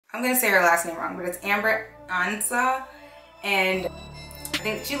I'm gonna say her last name wrong, but it's Amber Ansah, and I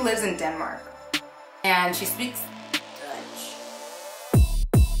think she lives in Denmark, and she speaks Dutch.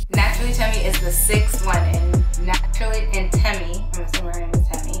 Naturally Temmie is the sixth one, and Temmie, I'm assuming her name is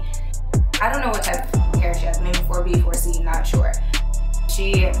Temmie. I don't know what type of hair she has, maybe 4B, 4C, not sure.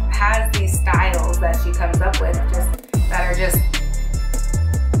 She has these styles that she comes up with that are just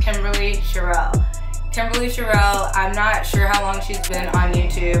Kimberly Cherrelle. Kimberly Cherrelle, I'm not sure how long she's been on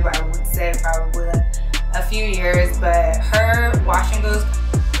YouTube. I would say probably like a few years, but her wash and goes.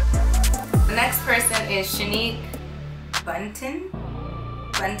 The next person is Shanique Bunton.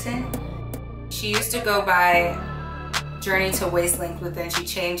 She used to go by Journey to Waist Length, but then she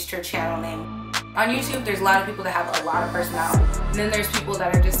changed her channel name. On YouTube, there's a lot of people that have a lot of personality. And then there's people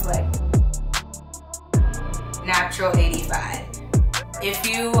that are just like Natural 85. If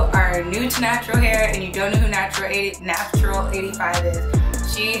you are new to natural hair and you don't know who Natural 85 is,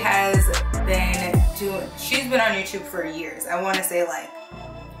 she's been on YouTube for years. I want to say like,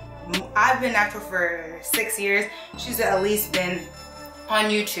 I've been natural for 6 years. She's at least been on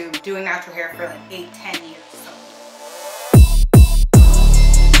YouTube doing natural hair for like 8-10 years.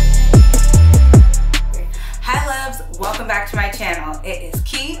 Hi loves, welcome back to my channel. It is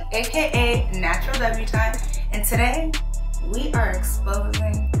Key, aka Natural Debutante, and today we are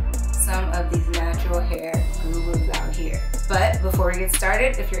exposing some of these natural hair gurus out here. But before we get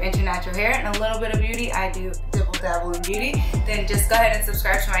started, if you're into natural hair and a little bit of beauty, I do dibble dabble in beauty, then just go ahead and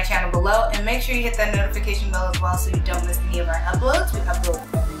subscribe to my channel below and make sure you hit that notification bell as well so you don't miss any of our uploads. We upload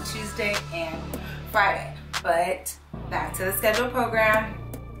every Tuesday and Friday. But back to the scheduled program.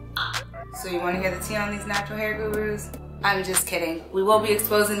 So you want to hear the tea on these natural hair gurus? I'm just kidding. We will be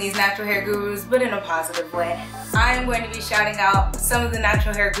exposing these natural hair gurus, but in a positive way. I am going to be shouting out some of the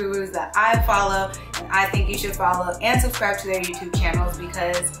natural hair gurus that I follow and I think you should follow and subscribe to their YouTube channels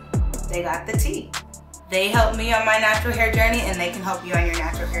because they got the tea. They helped me on my natural hair journey and they can help you on your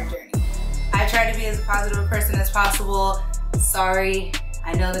natural hair journey. I try to be as positive a person as possible. Sorry,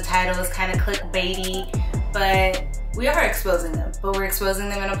 I know the title is kind of clickbaity, but we are exposing them, but we're exposing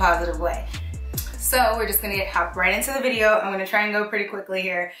them in a positive way. So we're just gonna hop right into the video. I'm gonna try and go pretty quickly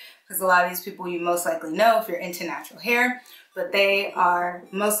here because a lot of these people you most likely know if you're into natural hair, but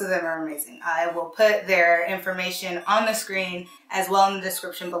most of them are amazing. I will put their information on the screen as well in the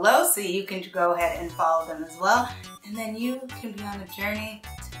description below so you can go ahead and follow them as well. And then you can be on a journey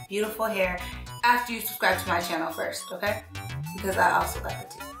to beautiful hair after you subscribe to my channel first, okay? Because I also got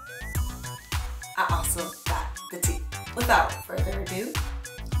the tea. Without further ado,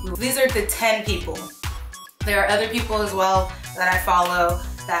 these are the 10 people. There are other people as well that I follow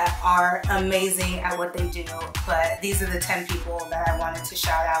that are amazing at what they do, but these are the 10 people that I wanted to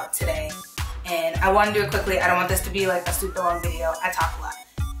shout out today. And I want to do it quickly. I don't want this to be like a super long video. I talk a lot.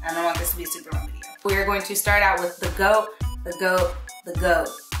 I don't want this to be a super long video. We are going to start out with the GOAT,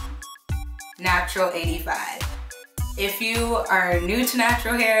 Natural 85. If you are new to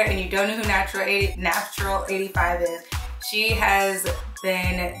natural hair and you don't know who Natural 85 is, she's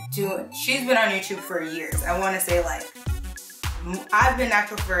been on YouTube for years. I want to say like, I've been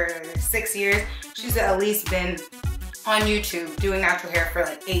natural for 6 years. She's at least been on YouTube doing natural hair for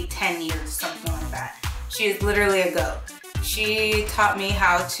like 8-10 years, something like that. She is literally a GOAT. She taught me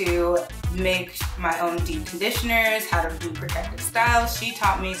how to make my own deep conditioners, how to do protective styles. She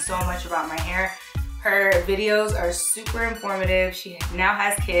taught me so much about my hair. Her videos are super informative. She now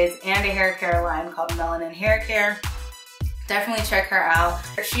has kids and a hair care line called Melanin Hair Care. Definitely check her out.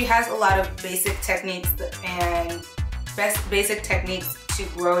 She has a lot of basic techniques to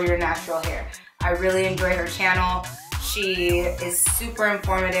grow your natural hair. I really enjoy her channel. She is super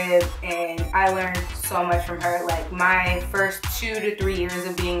informative and I learned so much from her. Like my first 2 to 3 years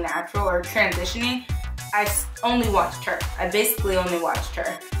of being natural or transitioning, I only watched her. I basically only watched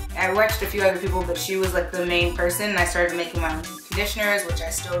her. I watched a few other people, but she was like the main person, and I started making my own conditioners, which I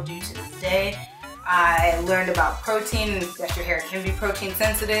still do to this day. I learned about protein and that your hair can be protein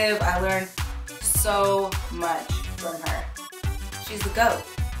sensitive. I learned so much from her. She's a GOAT.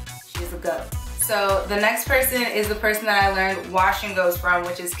 She's a GOAT. So the next person is the person that I learned wash and goes from,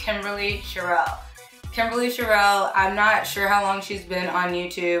 which is Kimberly Cherrelle. Kimberly Cherrelle, I'm not sure how long she's been on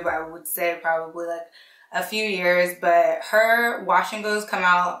YouTube. I would say probably like a few years, but her wash and goes come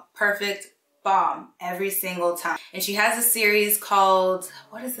out perfect, bomb every single time. And she has a series called,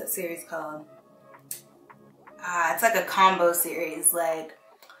 what is that series called? It's like a combo series. Like,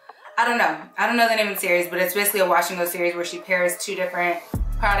 I don't know the name of the series, but it's basically a wash and go series where she pairs 2 different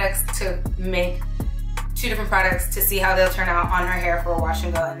products to make 2 different products to see how they'll turn out on her hair for a wash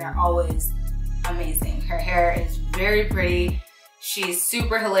and go, and they're always amazing. Her hair is very pretty. She's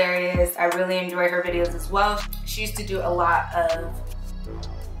super hilarious. I really enjoy her videos as well. She used to do a lot of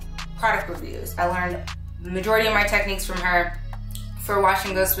product reviews. I learned the majority of my techniques from her for wash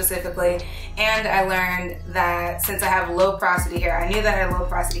and go specifically, and I learned that since I have low porosity hair, I knew that I had low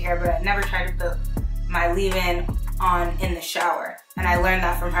porosity hair, but I never tried to put my leave-in on in the shower, and I learned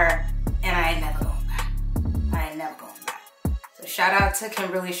that from her, and I ain't never going back. I ain't never going back. So shout out to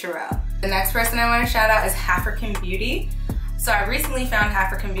Kimberly Sherrill. The next person I want to shout out is Hafrican Beauty. So I recently found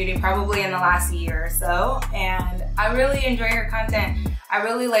Hafrican Beauty probably in the last year or so, and I really enjoy her content. I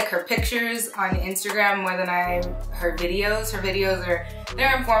really like her pictures on Instagram more than her videos. Her videos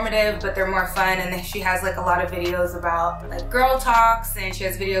they're informative, but they're more fun, and then she has like a lot of videos about like girl talks, and she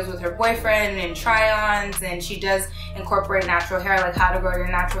has videos with her boyfriend and try-ons, and she does incorporate natural hair, like how to grow your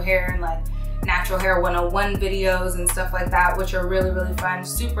natural hair, and like natural hair 101 videos and stuff like that, which are really, really fun,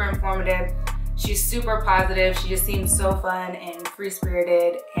 super informative. She's super positive. She just seems so fun and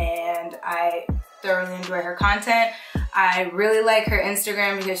free-spirited, and I thoroughly enjoy her content. I really like her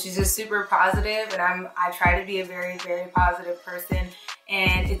Instagram because she's just super positive, and I try to be a very, very positive person,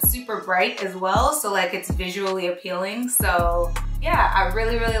 and it's super bright as well, so like it's visually appealing. So yeah, I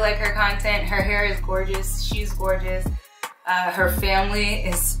really, really like her content. Her hair is gorgeous. She's gorgeous. Her family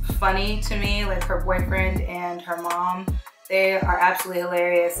is funny to me, like her boyfriend and her mom. They are absolutely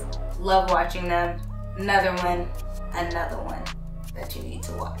hilarious. Love watching them. Another one that you need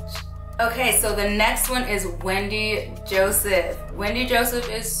to watch. Okay, so the next one is Wendy Joseph. Wendy Joseph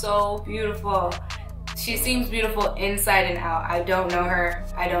is so beautiful. She seems beautiful inside and out. I don't know her,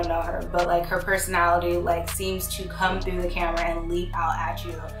 but like her personality like seems to come through the camera and leap out at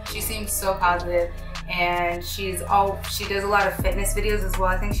you. She seems so positive, and she does a lot of fitness videos as well.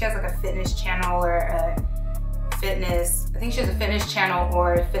 I think she has like a fitness channel or a fitness channel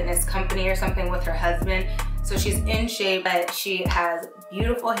or a fitness company or something with her husband. So she's in shape, but she has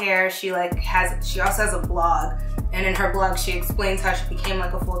beautiful hair. She also has a blog, and in her blog she explains how she became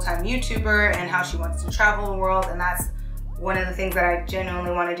like a full-time YouTuber and how she wants to travel the world, and that's one of the things that I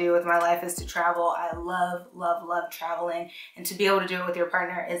genuinely want to do with my life, is to travel. I love, love, love traveling, and to be able to do it with your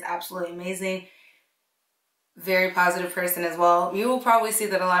partner is absolutely amazing. Very positive person as well. You will probably see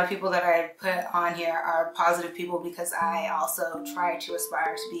that a lot of people that I put on here are positive people, because I also try to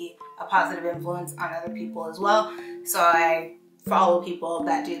aspire to be a positive influence on other people as well. So I follow people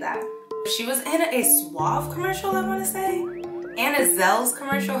that do that. She was in a Suave commercial, I want to say. And a Zell's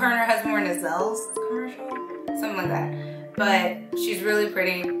commercial. Her and her husband were in a Zell's commercial. Something like that. But she's really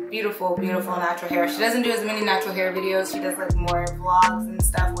pretty. Beautiful, beautiful natural hair. She doesn't do as many natural hair videos. She does like more vlogs and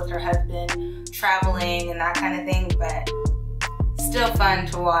stuff with her husband, traveling and that kind of thing, but still fun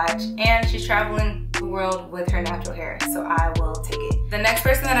to watch. And she's traveling the world with her natural hair, so I will take it. The next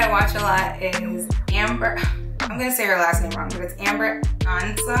person that I watch a lot is Amber. I'm gonna say her last name wrong, but it's Amber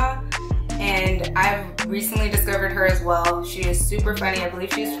Ansah, and I've recently discovered her as well. She is super funny. I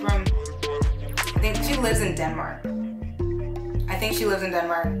believe she's from, I think she lives in Denmark.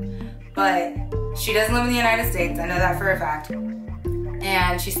 But she doesn't live in the United States. I know that for a fact.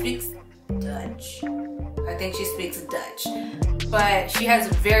 And she speaks Dutch. I think she speaks Dutch. But she has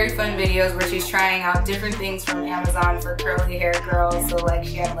very fun videos where she's trying out different things from Amazon for curly hair girls. So like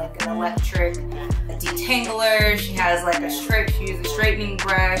she had like an electric detangler. She has like she uses a straightening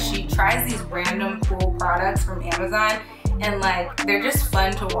brush. She tries these random cool products from Amazon, and like they're just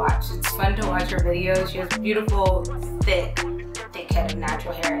fun to watch. It's fun to watch her videos. She has beautiful, thick head of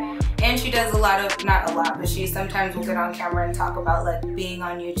natural hair. And she does not a lot, but she sometimes will get on camera and talk about like being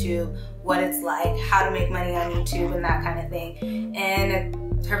on YouTube, what it's like, how to make money on YouTube, and that kind of thing.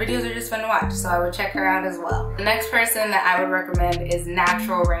 And her videos are just fun to watch, so I would check her out as well. The next person that I would recommend is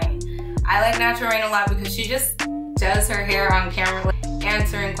Natural Rain. I like Natural Rain a lot because she just does her hair on camera, like,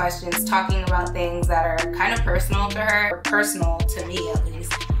 answering questions, talking about things that are kind of personal to her, or personal to me at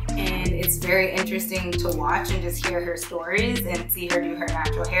least. And it's very interesting to watch and just hear her stories and see her do her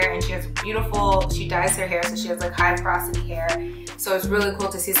natural hair. And she dyes her hair, so she has like high porosity hair. So it's really cool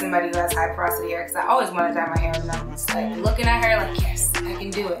to see somebody who has high porosity hair, because I always want to dye my hair, and I'm just like looking at her like, yes, I can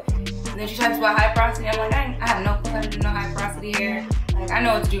do it. And then she talks about high porosity. I'm like, I have no clue how to do no high porosity hair. Like, I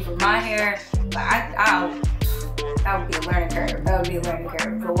know what to do for my hair, but that would be a learning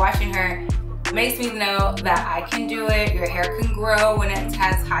curve. But watching her makes me know that I can do it. Your hair can grow when it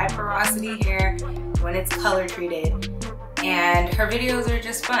has high porosity hair, when it's color treated. And her videos are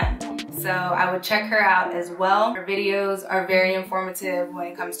just fun. So I would check her out as well. Her videos are very informative when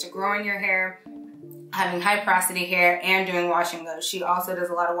it comes to growing your hair, having high porosity hair, and doing wash and goes. She also does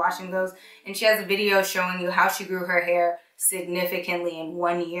a lot of wash and goes, and she has a video showing you how she grew her hair significantly in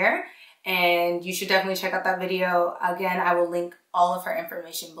 1 year. and you should definitely check out that video. Again, I will link all of her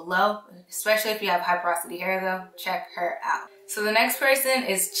information below, especially if you have high porosity hair though, check her out. So the next person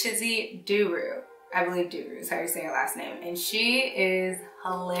is Chizzy Duru. I believe Duru is how you say her last name, and she is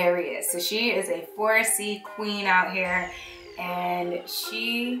hilarious. So she is a 4C queen out here, and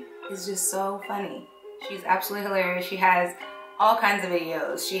she is just so funny. She's absolutely hilarious. She has all kinds of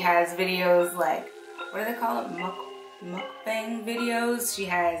videos. She has videos like, what do they call it? Mukbang videos. She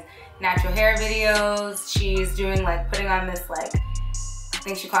has natural hair videos. She's doing like, putting on this like, I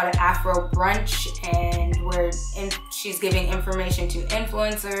think she called it Afro Brunch, and where she's giving information to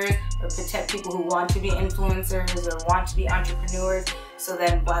influencers or people who want to be influencers or want to be entrepreneurs, so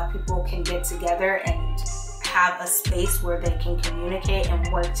then Black people can get together and have a space where they can communicate and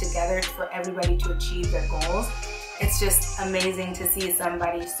work together for everybody to achieve their goals. It's just amazing to see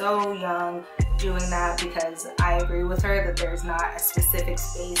somebody so young doing that, because I agree with her that there's not a specific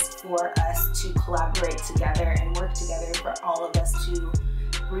space for us to collaborate together and work together for all of us to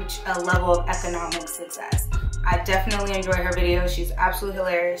reach a level of economic success. I definitely enjoy her videos. She's absolutely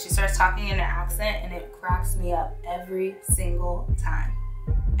hilarious. She starts talking in an accent and it cracks me up every single time.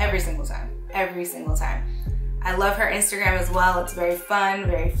 Every single time. Every single time. I love her Instagram as well. It's very fun,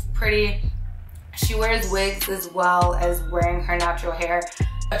 very pretty. She wears wigs as well as wearing her natural hair.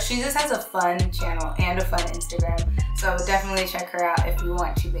 She just has a fun channel and a fun Instagram. So I would definitely check her out if you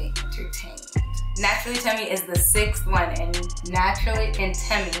want to be entertained. Naturally Temmie is the 6th one, and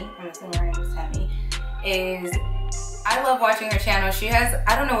Temmie, I'm assuming her name is Temmie, I love watching her channel. She has,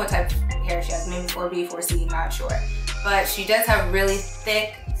 I don't know what type of hair she has, maybe 4B, 4C, not sure. But she does have really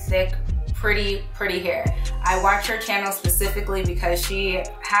thick, pretty hair. I watch her channel specifically because she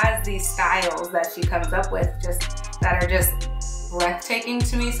has these styles that she comes up with that are just breathtaking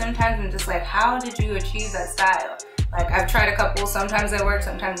to me sometimes. I'm just like, how did you achieve that style? Like, I've tried a couple, sometimes they work,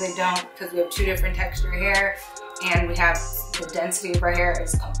 sometimes they don't, because we have 2 different texture hair, and we have the density of our hair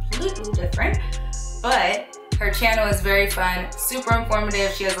is completely different. But her channel is very fun, super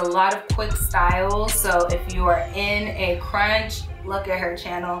informative. She has a lot of quick styles, so if you are in a crunch, look at her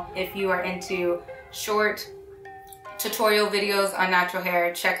channel. If you are into short tutorial videos on natural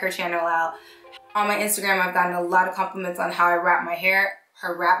hair, check her channel out. On my Instagram, I've gotten a lot of compliments on how I wrap my hair.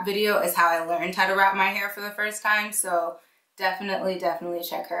 Her wrap video is how I learned how to wrap my hair for the first time, so definitely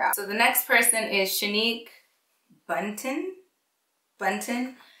check her out. So the next person is Shanique Bunton.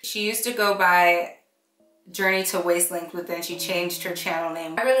 She used to go by Journey to Waist Length, but then she changed her channel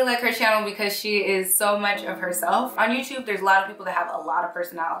name. I really like her channel because she is so much of herself. On YouTube, there's a lot of people that have a lot of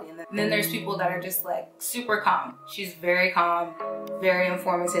personality, and then there's people that are just like super calm. She's very calm, very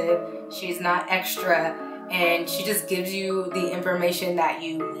informative. She's not extra, and she just gives you the information that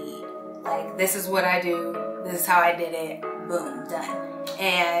you need. Like, this is what I do, this is how I did it, boom, done.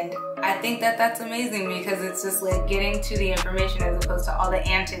 And I think that that's amazing, because it's just like getting to the information as opposed to all the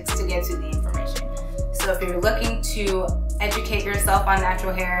antics to get to the information. So if you're looking to educate yourself on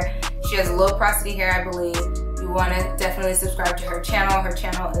natural hair, she has low porosity hair, I believe. You want to definitely subscribe to her channel. Her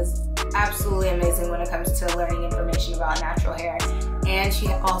channel is absolutely amazing when it comes to learning information about natural hair. And she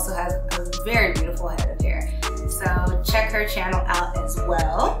also has a very beautiful head of hair. So check her channel out as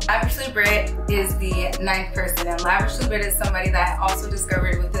well. Lavishly Brit is the 9th person, and Lavishly Brit is somebody that I also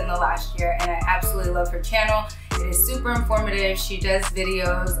discovered within the last year, and I absolutely love her channel. It is super informative. She does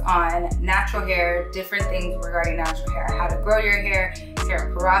videos on natural hair, different things regarding natural hair, how to grow your hair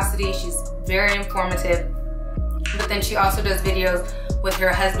porosity. She's very informative. But then she also does videos with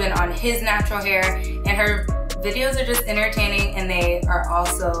her husband on his natural hair, and her videos are just entertaining, and they are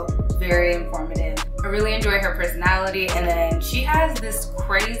also very informative. I really enjoy her personality, and then she has this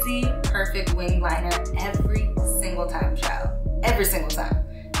crazy perfect wing liner every single time, child. Every single time.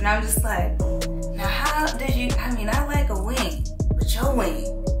 And I'm just like, now how did you, I mean, I like a wing, but your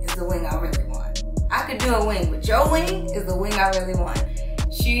wing is the wing I really want. I could do a wing, but your wing is the wing I really want.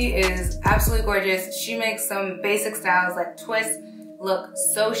 She is absolutely gorgeous. She makes some basic styles like twists, look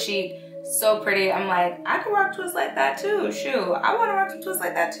so chic, so pretty. I'm like, I could rock twists like that too. Shoot, I want to rock some twists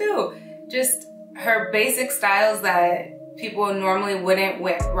like that too. Just her basic styles that people normally wouldn't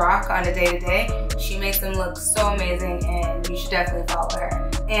rock on a day-to-day, she makes them look so amazing, and you should definitely follow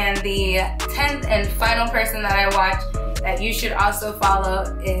her. And the 10th and final person that I watch that you should also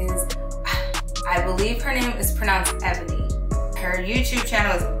follow is, I believe her name is pronounced Ebony. Her YouTube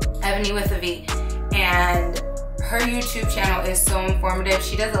channel is Ebony with a V, and her YouTube channel is so informative.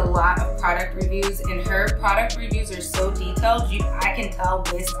 She does a lot of product reviews, and her product reviews are so detailed. I can tell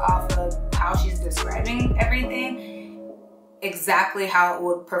based off of how she's describing everything exactly how it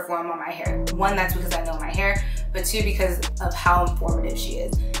would perform on my hair. One, that's because I know my hair, but 2, because of how informative she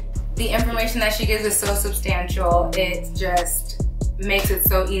is. The information that she gives is so substantial. It just makes it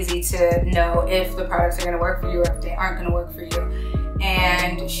so easy to know if the products are gonna work for you or if they aren't gonna work for you.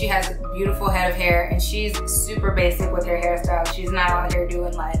 And she has a beautiful head of hair, and she's super basic with her hairstyle. She's not out here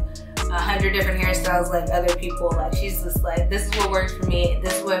doing like 100 different hairstyles like other people. Like, she's just like, this is what works for me,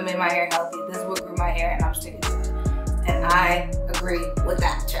 this is what made my hair healthy, this is what grew my hair, and I'm sticking to it. And I agree with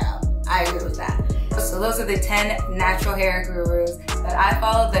that, child. I agree with that. So those are the 10 natural hair gurus that I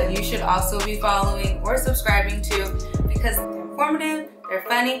follow that you should also be following or subscribing to, because they're informative, they're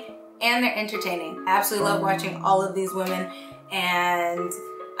funny, and they're entertaining. I absolutely love watching all of these women, and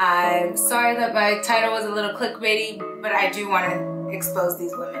I'm sorry that my title was a little clickbaity, but I do want to expose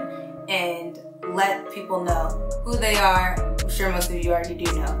these women and let people know who they are. I'm sure most of you already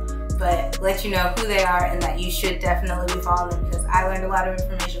do know, but let you know who they are and that you should definitely be following them, because I learned a lot of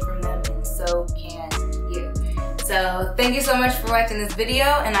information from them, and so can you. So thank you so much for watching this video,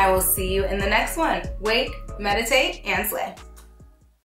 and I will see you in the next one. Wake, meditate, and slay.